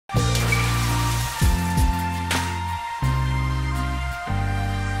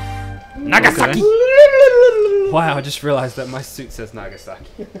Nagasaki! Okay. Wow, I just realized that my suit says Nagasaki.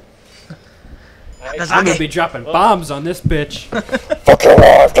 Nagasaki. I'm gonna be dropping bombs on this bitch. Fuck your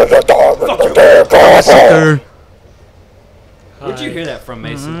wife, take your dog, Sucker. Where'd you hear that from,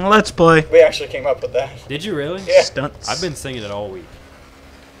 Mason? Let's play. We actually came up with that. Did you really? Yeah. Stunts. I've been singing it all week.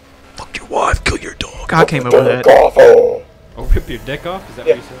 Fuck your wife, kill your dog. I came up with that. Oh, Oh, rip your dick off? Is that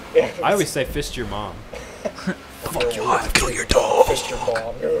yeah. what you said? Yeah. I always say fist your mom. Fuck your wife, kill your dog. Fist your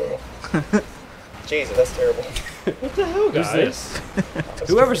mom, yeah. Jesus, that's terrible. What the hell, Who's guys? this?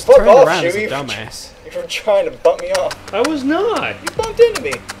 Whoever's Fuck turned off, around is a Chewie. dumbass. You were trying to bump me off. I was not. You bumped into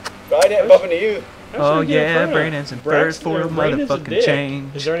me. But I didn't bump into you. Oh yeah, Brandon's in first for the Brandon's a motherfucking dick.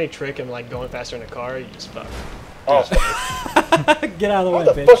 change. Is there any trick in like going faster in a car? You just fuck. Oh, Get out of the way,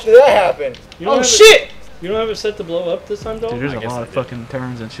 how the bitch. fuck did that happen? You don't Oh have shit! You don't have it set to blow up this time, Dalton? Dude, there's I a guess lot I of did. fucking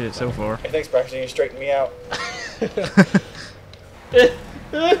turns and shit so far. Hey, thanks, Braxton. You straightened me out.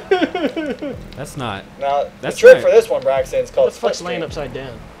 That's not. Now, That's the trick right. for this one, Braxton, is What called the fuck's split laying screen. upside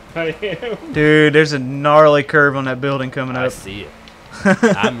down? I am. Dude, there's a gnarly curve on that building coming I up. see it.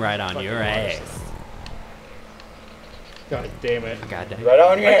 I'm right on your ass. God damn it. God damn. Right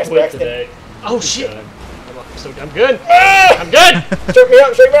on your I ass, quit Braxton. today. Oh shit! God. I'm good. Ah! I'm good. Straighten me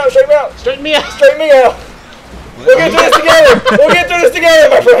out, straighten me out, straighten me out. Straighten me out. Straighten me out. We'll get through this together. We'll get through this together,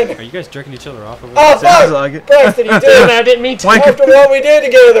 my friend. Are you guys jerking each other off over Oh, there? Sounds fuck. like it. Braxton, you Damn did it, it. I didn't mean to. Wanker. After what we did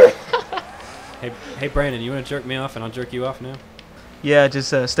together. Hey, Brandon, you want to jerk me off and I'll jerk you off now? Yeah,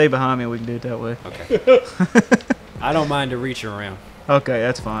 just stay behind me. We can do it that way. Okay. I don't mind to reach around. Okay,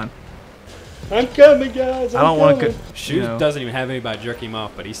 that's fine. I'm coming, guys. I don't want to. Shoes doesn't even have anybody jerking him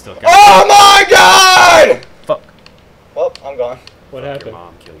off, but he's still got. Oh my God! Fuck. Well, I'm gone. What Fuck your happened?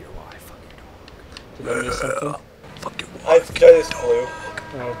 mom, kill your wife, fuck your dog. Did I miss something? Fuck your I wife. just flew.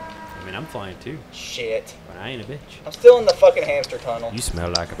 Oh. I mean, I'm flying too, Shit. but I ain't a bitch. I'm still in the fucking hamster tunnel. You smell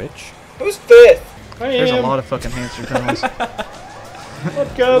like a bitch. Who's fifth? I There's a am. lot of fucking hamster tunnels. I'm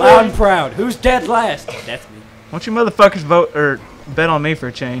coming. Loud and proud. Who's dead last? That's me. Why don't you motherfuckers vote or bet on me for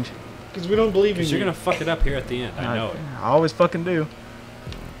a change? Because we don't believe in Because you. you're gonna fuck it up here at the end. I know it. I always fucking do.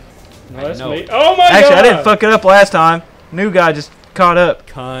 No, that's I know me. it. Oh my Actually, God! I didn't fuck it up last time. New guy just caught up.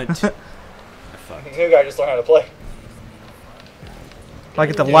 Cunt. I fucked. This new guy just learned how to play. Like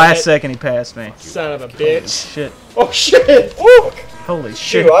at the Dude, last that- second he passed me. Son of a bitch. Shit. Oh shit! Woo! Holy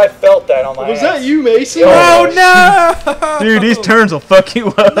shit. Shoot, I felt that on my Was ass. that you, Mason? Oh, Dude, these turns will fuck you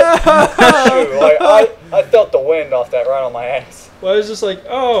up. Shoot, like, I felt the wind off that right on my ass. Well, I was just like,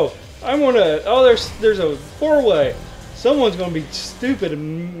 oh, I want to. Oh, there's a four-way. Someone's gonna be stupid,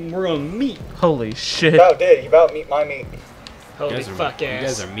 and we're gonna meet. Holy shit. About did. You about meet my meat. You Holy guys, fuck you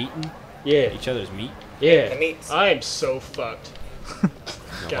ass. guys are meeting Yeah, each other's meat. The yeah. meats. I am so fucked. No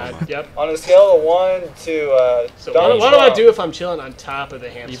God, homo. yep. On a scale of 1 to So Donald what do I Trump. do if I'm chilling on top of the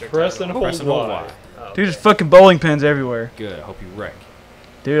You hamster press and tunnel? hold Press and hold Y. Y. Oh, Dude, there's fucking bowling pins everywhere. Good. I hope you wreck.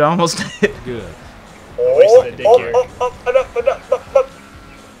 Dude, I almost did. Good. wasted a dick here.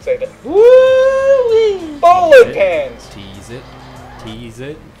 Say that. Woo! Bowling pins. Tease it. Tease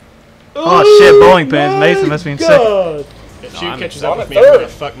it. Oh shit, bowling pins. Mason must be in second. God. If No, she I'm catches in- up I'm with in me, I'm gonna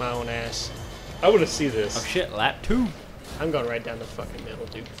third. fuck my own ass. I want to see Oh this. shit, lap 2. I'm going right down the fucking middle,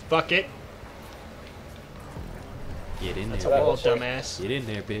 dude. Fuck it. Get in That's a there. That wall, looks like- dumbass. Get in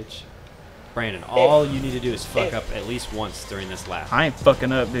there, bitch. Brandon, all you need to do is fuck up at least once during this lap. I ain't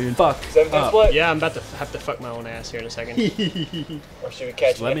fucking up, dude. Fuck 17 up. split. Yeah, I'm about to have to fuck my own ass here in a second. Or should we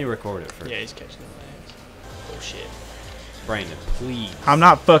catch Let it? me record it first. Yeah, he's catching my ass. Oh shit. Brandon, please. I'm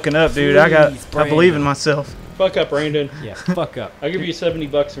not fucking up, dude. I Please, believe in Brandon. myself. Fuck up, Brandon. Yeah, fuck up. I'll give you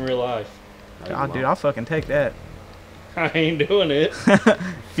 $70 in real life. No, you God, dude, won't. I'll fucking take that. I ain't doing it.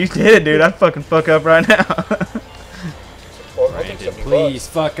 If you did it, dude, I'd fucking fuck up right now. Well, I think Brandon, 70 please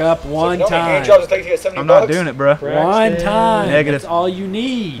fuck up bucks. one So if you don't make time. any jobs, it takes you to get 70 I'm not bucks. doing it, bro. One Braxton. time. Negative. That's all you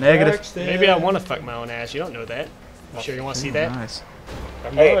need. Negative. Braxton. Maybe I want to fuck my own ass. You don't know that. You sure you want to see that? Nice.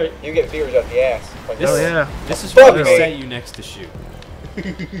 I'm Hey, right. you get viewers out the ass. Like This- Oh that. yeah. This is Fuck why we me. set you next to shoot. You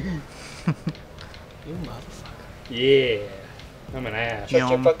motherfucker. Yeah. I'm an ass. Shut your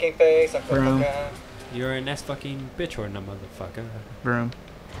Yum. fucking face. I'm Broom. fucking ass. You're an ass fucking bitch or no motherfucker. Broom.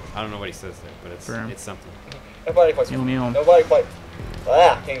 I don't know what he says there, but Broom. it's something. Nobody quite. Yum yum. Nobody quite.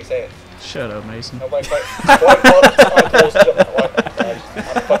 Ah, can't even say it. Shut up, Mason. Nobody quite. That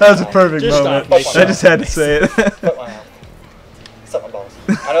That was a perfect Just moment. stop, Mason. I just had to say it. Fuck my mouth. Suck my balls.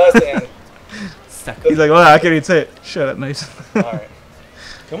 I know that's the end. Suck. He's like, well, I can't even say it. Shut up, Mason. Alright.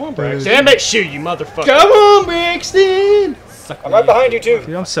 Come on, Braxton. Damn it, shoot, you motherfucker. Come on, Braxton. Suck I'm right behind you, too.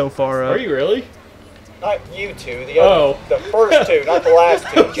 Dude, I'm so far up. Are you really? Not you two. The other. Oh. The first two, not the last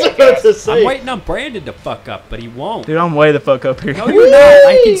two. I was about Jackass. to say. I'm waiting on Brandon to fuck up, but he won't. Dude, I'm way the fuck up here. No, you're not.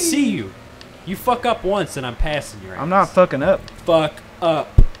 I can see you. You fuck up once and I'm passing your ass. I'm not fucking up. Fuck up.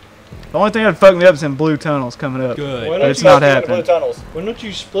 The only thing that'd fuck me up is in blue tunnels coming up. Good. Why But don't it's you- not Blue happening. tunnels. Why don't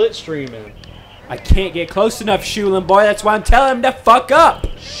you split stream in? I can't get close enough, Shulin boy. That's why I'm telling him to fuck up.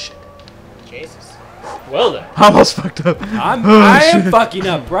 Jesus. Well then. I almost fucked up. I am fucking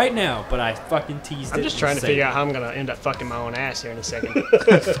up right now, but I fucking teased it. I'm just trying to figure out how I'm gonna end up fucking my own ass here in a second.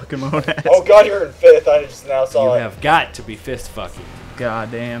 Fucking my own ass. Oh god, you're in 5th. I just now You saw it. have got to be fist fucking.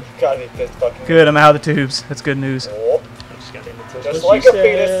 God damn. Gotta be 5th fucking. Good, I'm out of the tubes. That's good news. Oh, I just got into just What like she a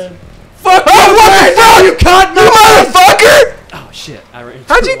fetus. said. Fuck you! What the fuck? You cunt! You motherfucker! Oh shit! I ran.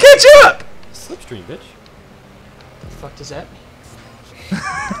 How'd you catch up? Slipstream, bitch. the fuck does that?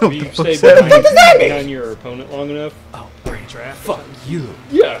 Will you stay fuck's that behind, behind your opponent long enough? Oh, Brandon. Draft? Fuck you.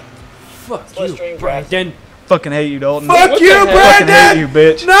 Yeah. Fuck Slipstream you, draft. Brandon. Fucking hate you, Dalton. Fuck What you, the hell? Fucking hate Brandon! you,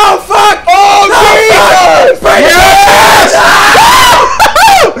 bitch. No, fuck! Oh, Jesus! Brandon!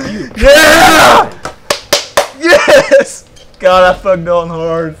 Yeah! Yes! God, I fucked Dalton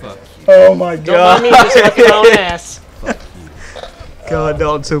hard. Fuck Oh my Don't god. mind me just fucking my own ass. God,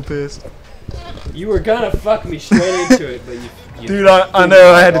 Dalton's so pissed. you were gonna fuck me straight into it, but you Dude, I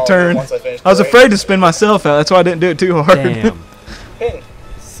know, I had to turn. Once finished I was the race. afraid to spin myself out. That's why I didn't do it too hard. Damn. Pin.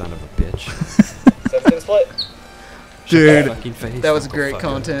 Son of a bitch. 17 split. Dude, Fucking face, that was Uncle great fucker.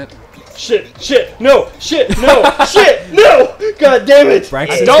 content. Shit, no, shit, no! God damn it!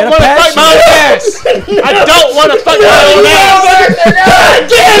 Braxton's Don't gonna want to pass fuck you. my own ass! I don't want to fuck my own ass! God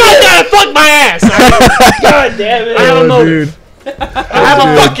damn it! I gotta fuck my ass! God damn it! I have a Oh, motive. dude. I have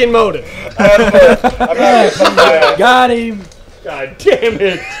a fucking motive. I'm not gonna fuck my ass. Got him. God damn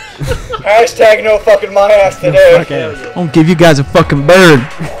it! Hashtag no fucking my ass today. Okay. I'm gonna give you guys a fucking bird.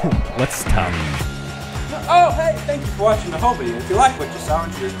 Let's stop. Oh, hey, thank you for watching the whole video. If you like what you saw,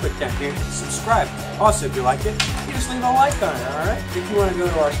 make sure you click down here and subscribe. Also, if you liked it, you just leave a like on it, alright? If you want to go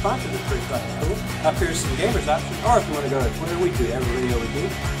to our sponsor, it's pretty fucking cool. Up here's some gamers options. Or if you want to go to Twitter, we tweet every video we do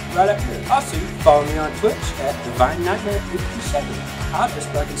right up here. Also, you can follow me on Twitch at Divine Nightmare 57. I'll just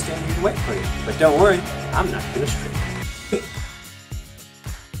fucking stand here and wait for you. But don't worry, I'm not gonna stream.